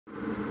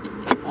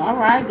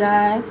Alright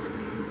guys,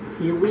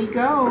 here we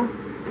go.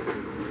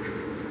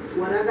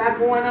 What I got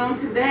going on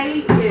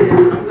today is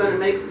I'm going to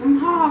make some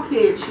hog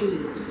head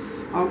cheese,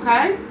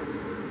 okay?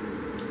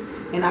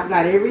 And I've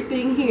got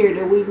everything here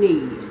that we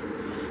need.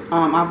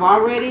 I've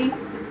already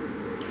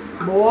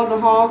boiled the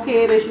hog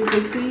head, as you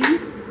can see,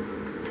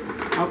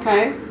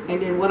 okay?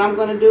 And then what I'm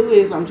going to do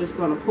is I'm just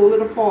going to pull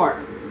it apart.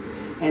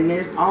 And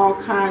there's all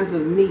kinds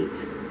of meat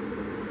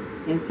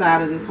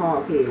inside of this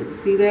hog head. You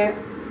see that?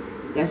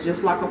 That's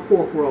just like a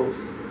pork roast.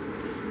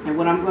 And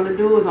what I'm going to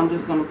do is I'm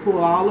just going to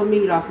pull all the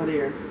meat off of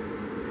there.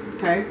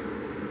 Okay?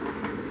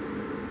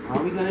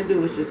 All we're going to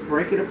do is just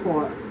break it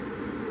apart.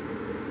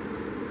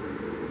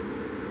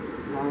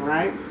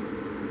 Alright?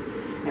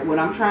 And what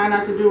I'm trying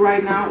not to do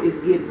right now is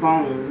get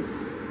bones.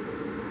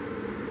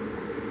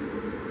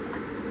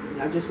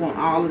 I just want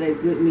all of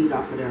that good meat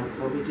off of there.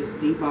 So we just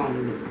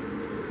deboning it.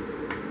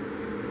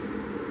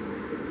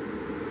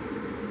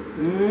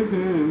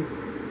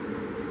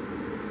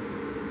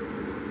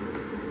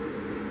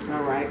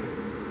 Alright.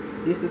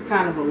 This is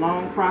kind of a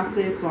long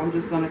process, so I'm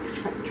just going to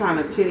try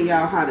to tell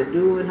y'all how to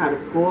do it, how to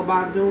go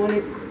about doing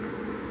it.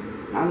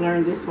 I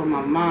learned this from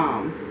my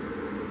mom.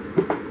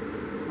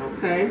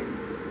 Okay.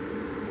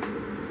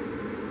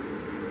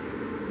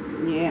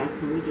 Yeah,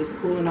 we're just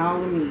pulling all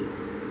the meat.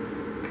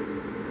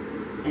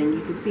 And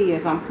you can see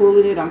as I'm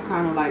pulling it, I'm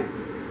kind of like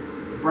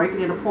breaking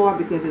it apart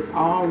because it's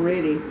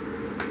already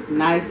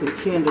nice and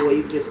tender where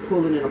you're just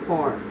pulling it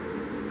apart.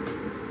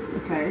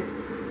 Okay.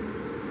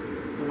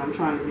 And I'm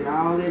trying to get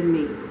all that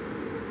meat.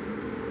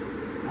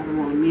 I don't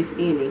want to miss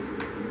any.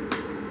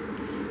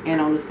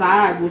 And on the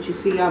sides, what you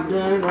see I've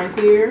done right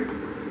here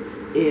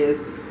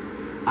is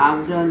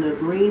I've done the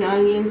green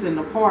onions and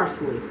the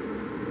parsley.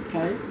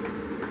 Okay.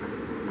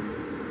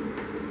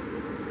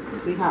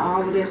 See how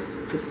all of this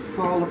just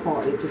fall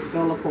apart? It just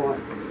fell apart.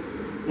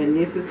 And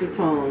this is the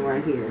tongue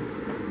right here.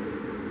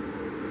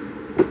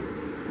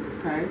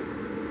 Okay.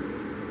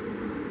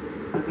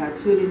 I got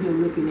Toot in here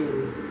looking at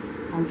me.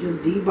 I'm just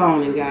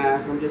deboning,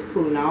 guys. I'm just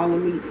pulling all the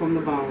meat from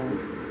the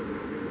bone.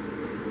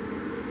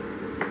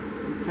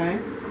 Okay.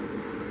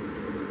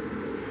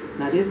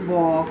 Now this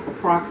boil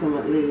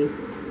approximately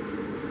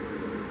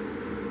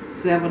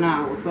 7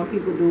 hours. Some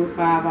people do it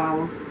 5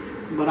 hours,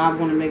 but I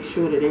want to make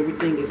sure that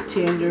everything is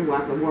tender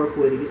where I can work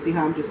with it. You see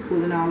how I'm just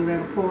pulling all of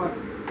that apart?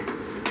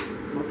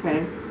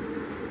 Okay.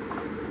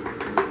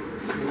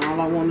 And all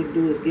I want to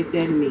do is get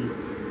that meat.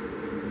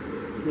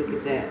 Look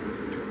at that.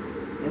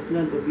 That's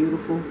nothing but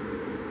beautiful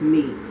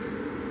meat.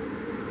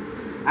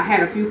 I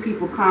had a few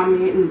people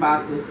commenting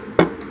about the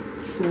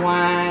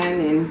swine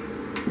and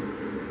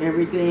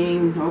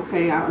everything.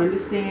 Okay, I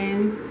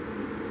understand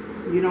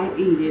you don't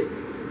eat it.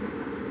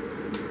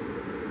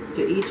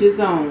 To each his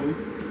own.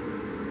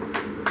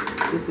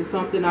 This is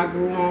something I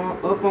grew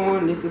up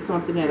on. This is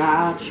something that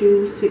I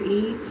choose to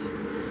eat.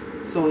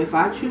 So if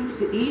I choose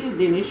to eat it,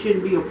 then it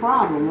shouldn't be a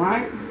problem,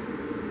 right?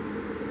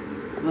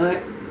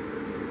 But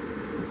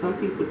some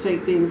people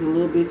take things a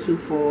little bit too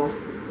far.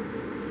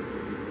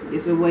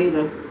 It's a way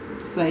to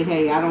say,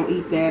 hey, I don't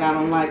eat that, I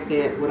don't like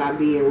that, without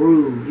being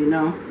rude, you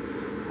know.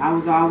 I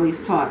was always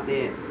taught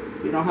that.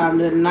 If you don't have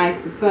nothing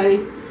nice to say,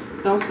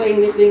 don't say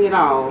anything at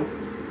all.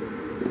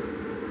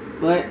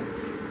 But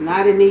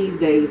not in these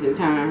days and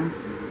times.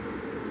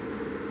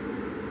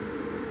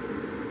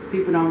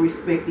 People don't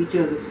respect each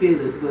other's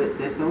feelings, but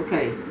that's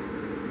okay.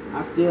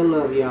 I still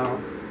love y'all.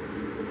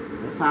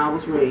 That's how I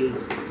was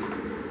raised.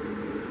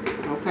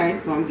 Okay,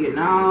 so I'm getting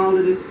all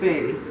of this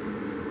fatty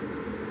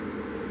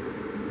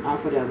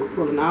off of that. We're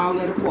pulling all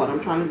that apart. I'm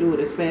trying to do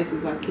it as fast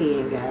as I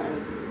can, guys.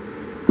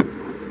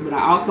 But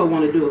I also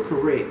want to do it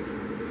correct.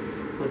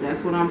 But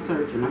that's what I'm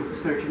searching. I'm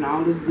searching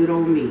all this good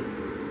old meat.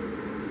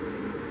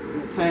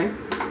 Okay?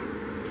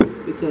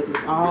 Because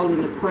it's all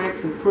in the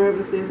cracks and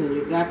crevices, and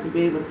you got to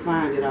be able to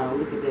find it all.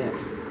 Look at that.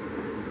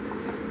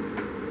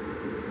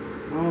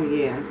 Oh,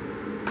 yeah.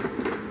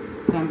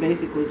 So I'm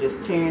basically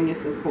just tearing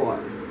this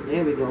apart.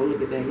 There we go.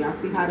 Look at that. Y'all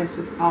see how this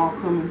just all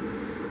coming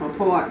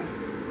apart?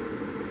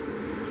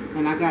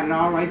 And I got it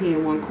all right here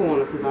in one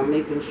corner because I'm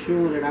making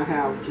sure that I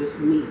have just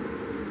meat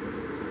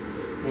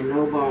and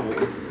no bones.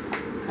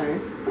 Okay.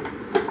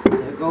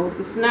 There goes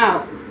the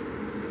snout.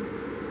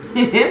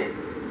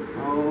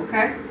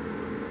 Okay.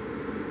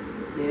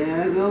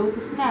 There goes the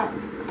snout.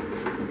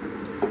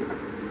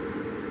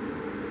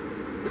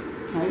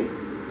 Okay.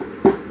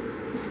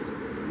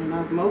 And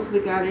I've mostly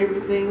got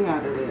everything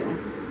out of there.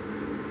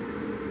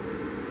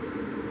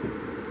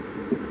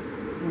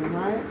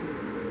 Alright.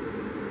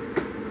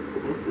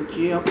 That's the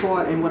gel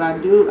part. And what I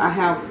do, I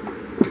have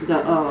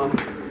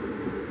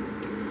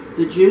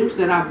the juice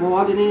that I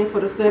boiled it in for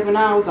the 7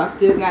 hours. I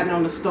still got it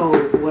on the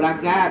stove. What I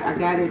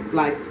got it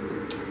like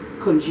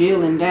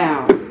congealing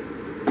down.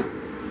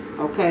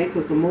 Okay,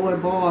 because the more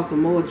it boils, the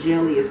more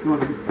jelly it's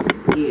going to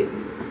get.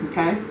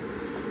 Okay,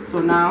 so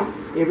now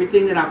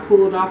everything that I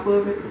pulled off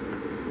of it,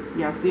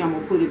 y'all see I'm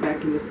going to put it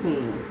back in this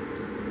pan.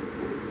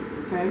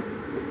 Okay,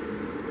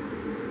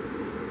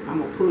 I'm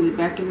going to pull it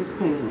back in this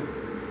pan.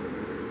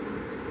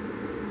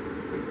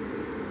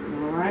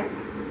 Alright. 'Alright.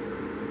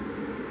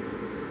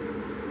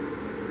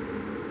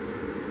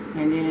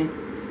 And then,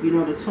 you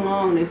know, the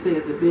tongue, they say,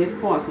 is the best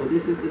part. So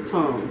this is the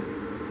tongue.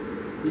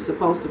 You're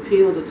supposed to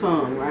peel the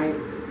tongue, right?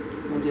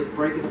 And just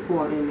break it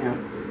apart in there.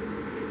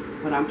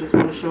 But I'm just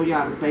going to show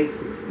y'all the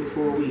basics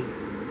before we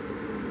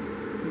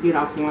get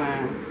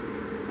offline.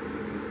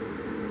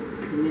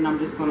 And then I'm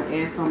just going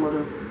to add some of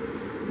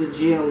the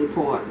jelly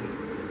part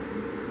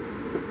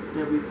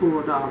that we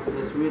pulled off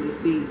that's really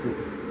seasoned.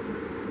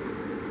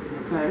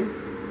 Okay?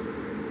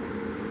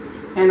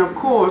 And of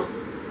course,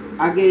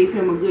 I gave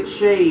him a good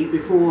shave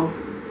before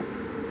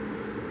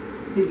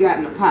he got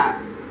in the pot.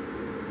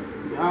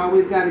 You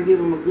always got to give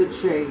him a good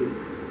shave.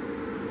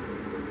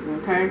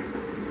 Okay?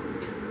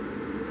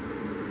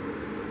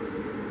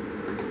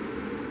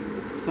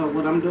 So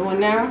what I'm doing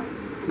now,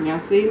 y'all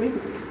see me?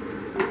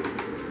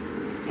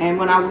 And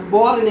when I was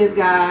boiling this,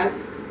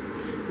 guys,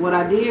 what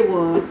I did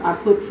was I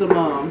put some,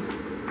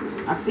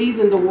 I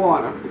seasoned the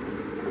water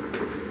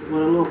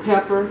with a little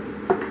pepper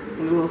and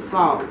a little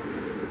salt.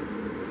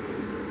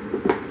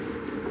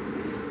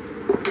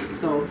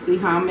 So see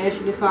how I'm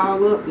mashing this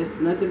all up? This is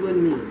nothing but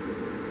meat.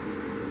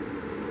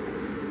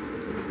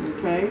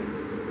 Okay?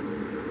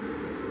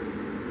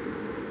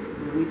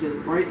 And we just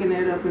breaking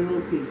that up in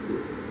little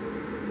pieces.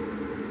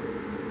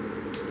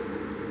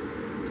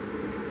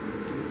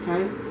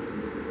 Okay?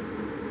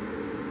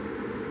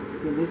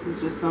 And this is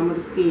just some of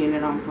the skin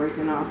that I'm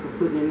breaking off and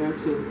putting in there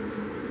too.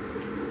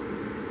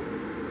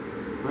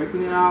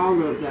 Breaking it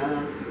all up,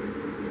 guys.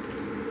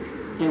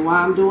 And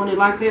why I'm doing it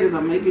like that is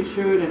I'm making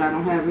sure that I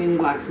don't have any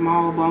like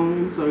small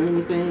bones or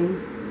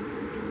anything.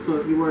 So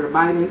if you were to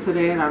bite into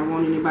that, I don't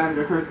want anybody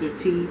to hurt their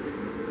teeth.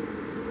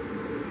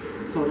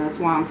 So that's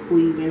why I'm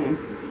squeezing and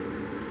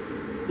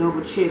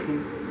double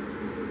checking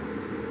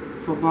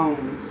for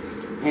bones.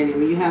 And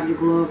when you have your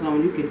gloves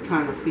on, you can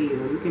kind of feel.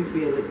 You can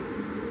feel it.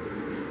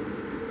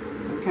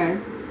 Okay?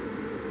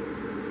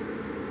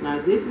 Now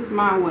this is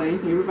my way.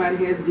 Everybody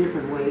has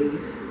different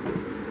ways.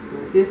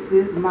 But this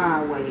is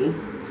my way.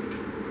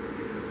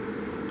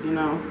 You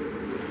know,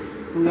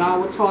 we all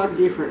were taught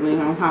differently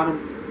on how to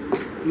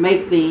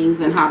make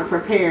things and how to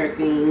prepare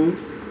things.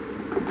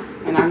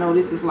 And I know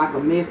this is like a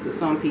mess to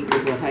some people,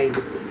 but hey,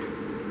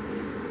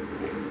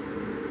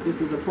 this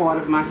is a part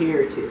of my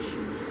heritage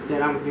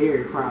that I'm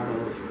very proud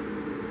of.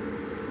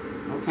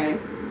 Okay?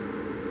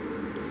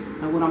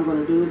 Now what I'm going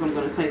to do is I'm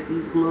going to take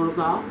these gloves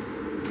off.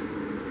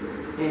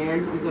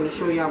 And I'm going to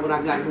show y'all what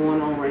I got going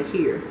on right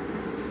here.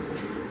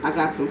 I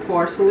got some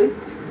parsley.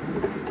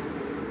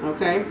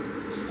 Okay?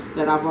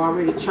 That I've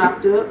already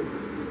chopped up.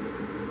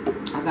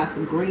 I got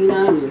some green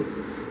onions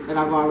that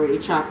I've already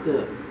chopped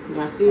up.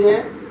 Y'all see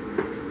that?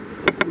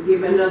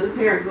 Give it another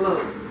pair of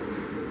gloves.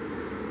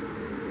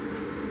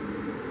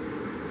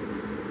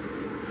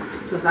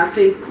 Because I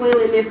think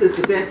cleanliness is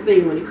the best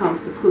thing when it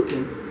comes to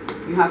cooking.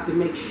 You have to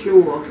make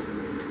sure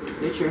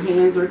that your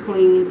hands are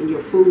clean and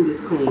your food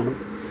is clean.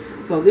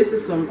 So this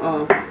is some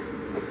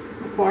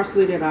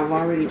parsley that I've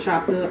already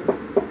chopped up.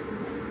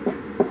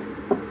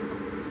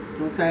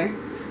 Okay?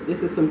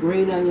 This is some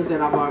green onions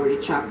that I've already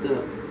chopped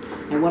up.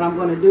 And what I'm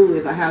going to do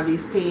is I have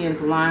these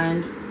pans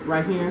lined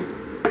right here,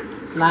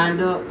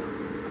 lined up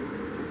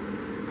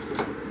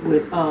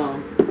with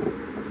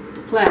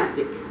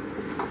plastic.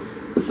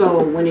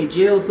 So when it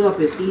gels up,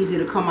 it's easy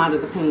to come out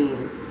of the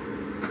pans.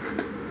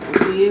 You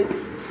see it?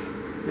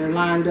 They're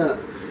lined up.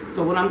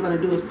 So what I'm going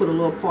to do is put a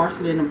little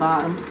parsley in the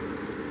bottom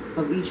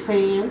of each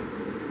pan.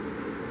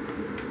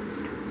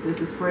 This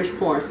is fresh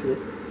parsley.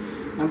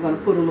 I'm going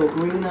to put a little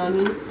green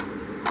onions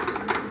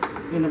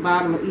in the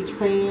bottom of each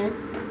pan.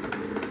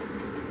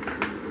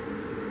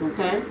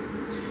 Okay?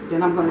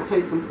 Then I'm going to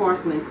take some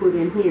parsley and put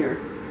in here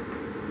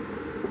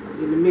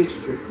in the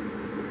mixture.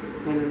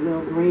 And a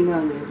little green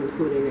onions and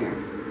put in there.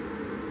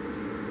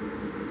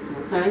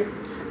 Okay?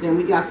 Then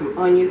we got some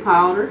onion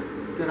powder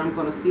that I'm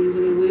going to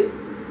season it with.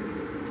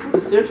 The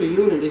central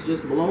unit is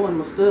just blowing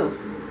my stuff.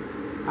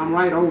 I'm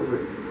right over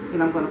it.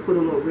 And I'm going to put a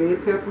little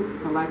red pepper.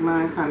 I like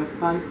mine kind of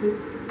spicy.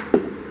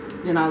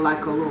 Then I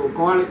like a little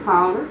garlic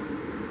powder.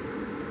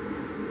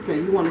 Okay,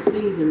 you want to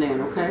season that,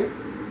 okay?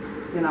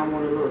 Then I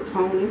want a little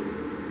Tony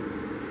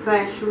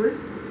Sacharis.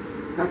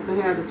 Got to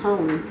have the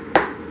Tony.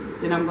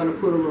 Then I'm going to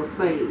put a little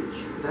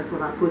sage. That's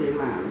what I put in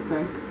mine,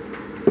 okay?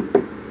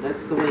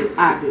 That's the way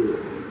I do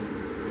it.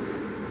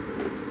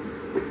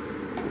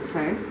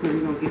 Okay, then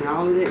we're going to get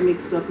all of that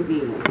mixed up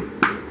again.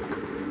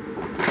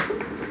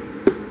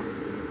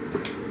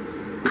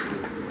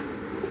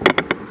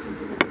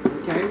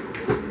 Okay,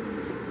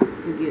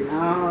 we're getting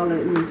all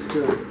that mixed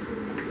up.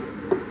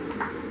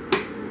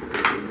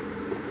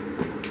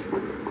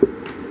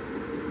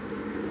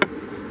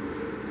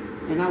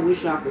 And I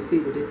wish y'all could see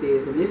what this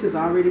is. And this is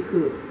already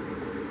cooked.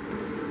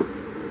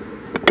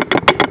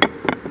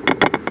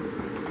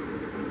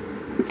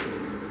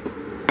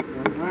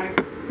 Alright.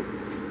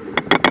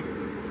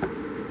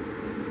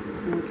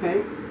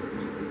 Okay.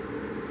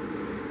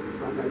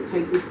 So I gotta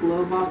take this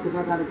glove off because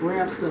I gotta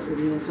grab stuff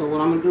again. So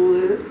what I'm gonna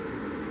do is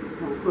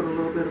I'm gonna put a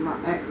little bit of my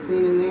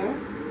accent in there.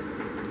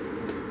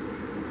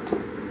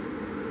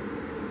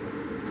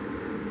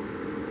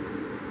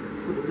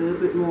 Put a little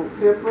bit more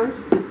pepper.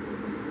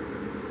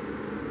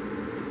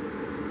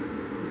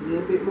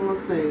 bit more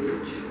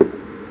sage.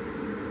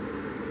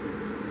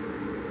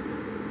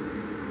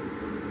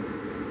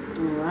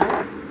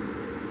 Alright.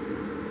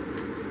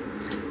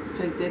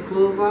 Take that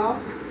glove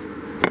off.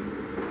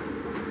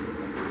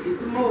 Get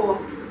some more.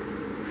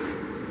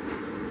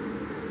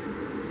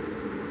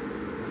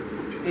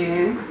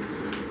 And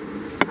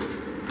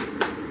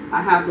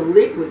I have the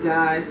liquid,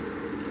 guys,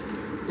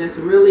 that's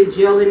really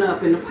gelling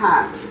up in the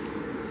pot.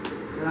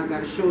 And I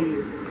gotta show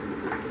you.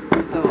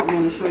 So I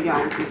want to show y'all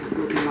what this is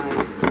looking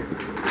like.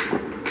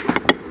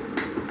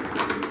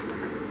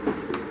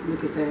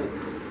 Look at that.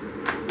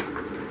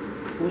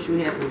 Wish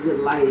we had some good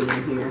lighting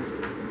in here.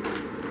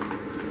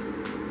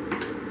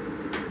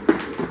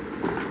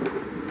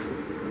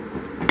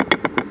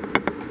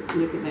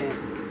 Look at that.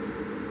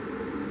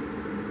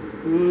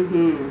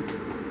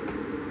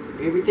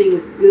 Everything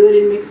is good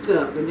and mixed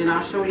up. And then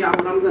I'll show y'all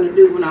what I'm going to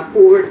do when I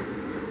pour it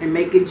and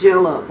make it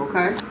gel up,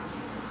 okay?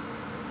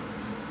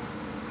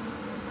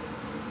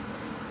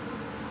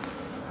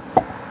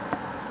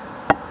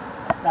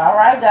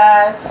 Alright,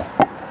 guys.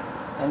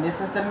 And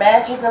this is the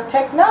magic of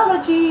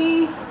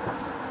technology.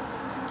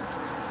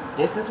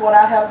 This is what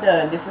I have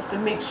done. This is the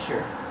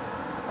mixture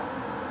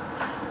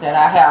that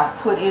I have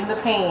put in the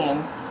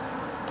pans.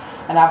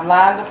 And I've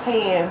lined the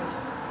pans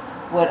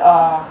with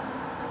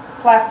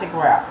plastic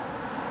wrap.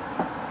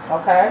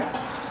 Okay?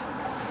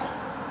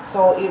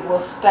 So it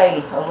will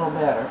stay a little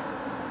better.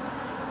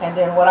 And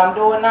then what I'm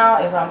doing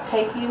now is I'm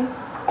taking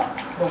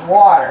the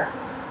water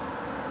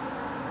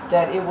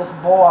that it was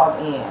boiled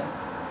in.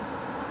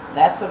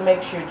 That's what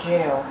makes your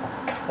gel.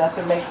 That's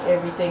what makes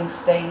everything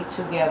stay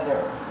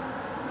together.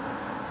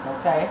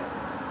 Okay?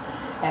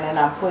 And then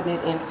I'm putting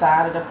it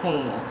inside of the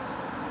pans.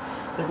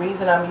 The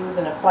reason I'm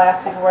using a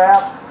plastic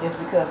wrap is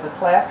because the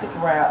plastic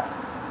wrap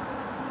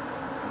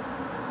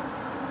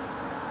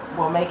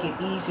will make it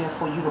easier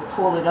for you to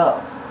pull it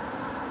up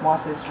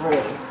once it's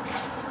ready.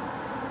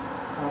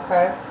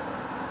 Okay?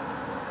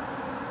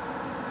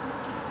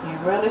 You're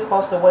really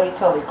supposed to wait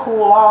till it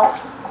cool off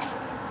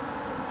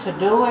to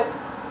do it.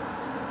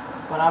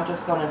 But I'm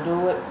just going to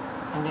do it,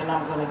 and then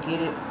I'm going to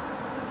get it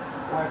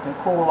where it can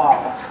cool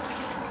off.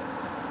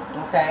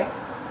 Okay?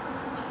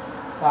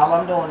 So all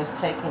I'm doing is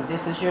taking,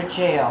 this is your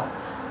gel.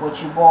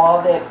 What you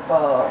boil that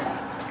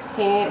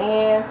head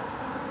in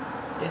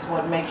is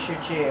what makes your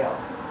gel.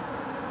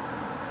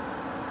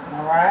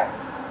 Alright?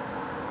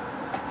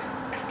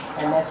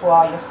 And that's where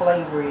all your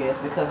flavor is,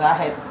 because I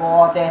had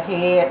boiled that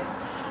head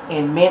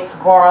in minced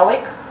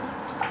garlic.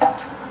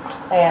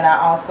 And I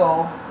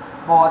also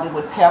boiled it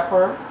with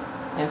pepper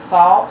and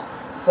salt,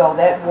 so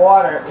that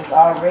water is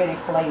already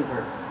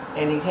flavored,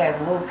 and it has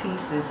little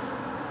pieces,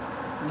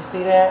 you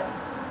see that,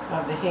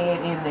 of the head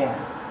in there.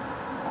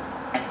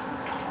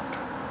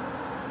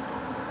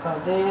 So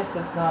this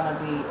is gonna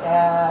be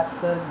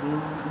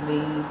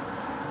absolutely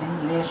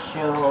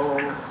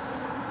delicious.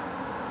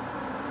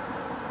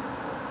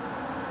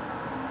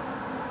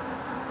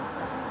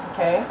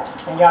 Okay,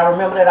 and y'all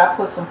remember that I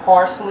put some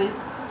parsley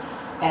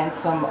and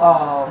some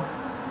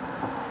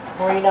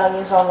green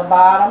onions on the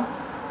bottom.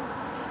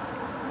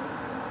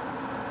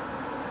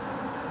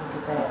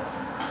 That.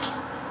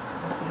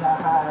 Let's see how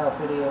high up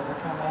it is. I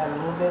kind of add a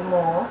little bit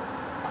more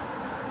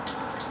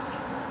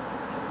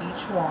to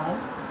each one.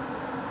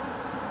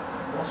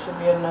 That should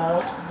be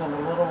enough. Then a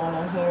little one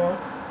in here.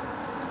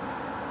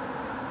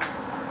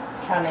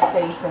 Kind of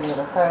casing it,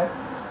 okay?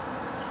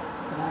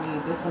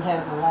 This one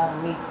has a lot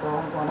of meat, so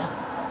I'm gonna.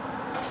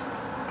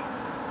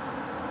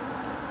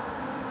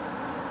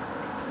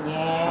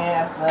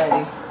 Yeah,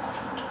 buddy.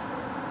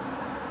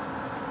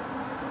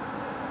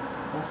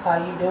 That's how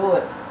you do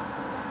it.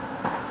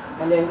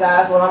 And then,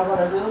 guys, what I'm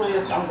going to do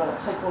is I'm going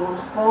to take a little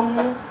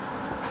spoon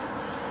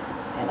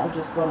and I'm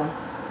just going to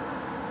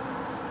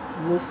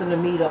loosen the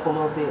meat up a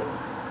little bit.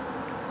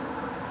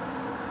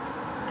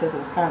 Because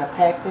it's kind of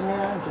packed in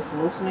there, I'm just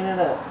loosening it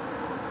up.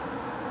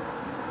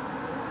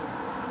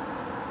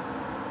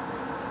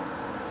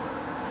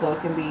 So it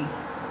can be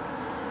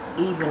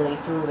evenly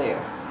through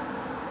there.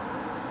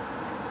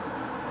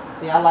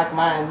 See, I like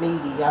mine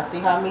meaty. Y'all see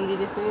how meaty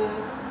this is?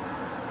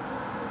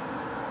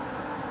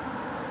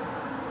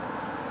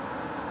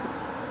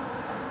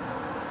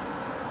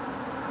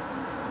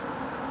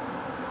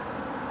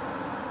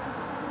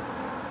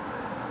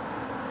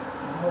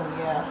 Oh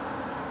yeah.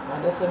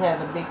 Now this one has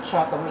a big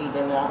chunk of meat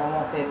in there. I don't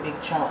want that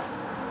big chunk.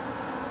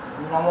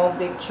 You don't want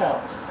big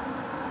chunks.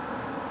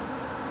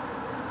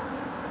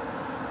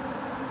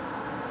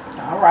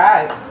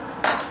 Alright.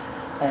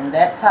 And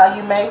that's how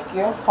you make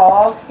your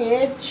hog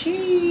head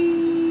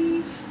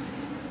cheese.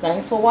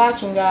 Thanks for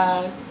watching,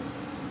 guys.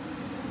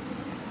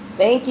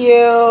 Thank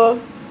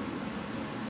you.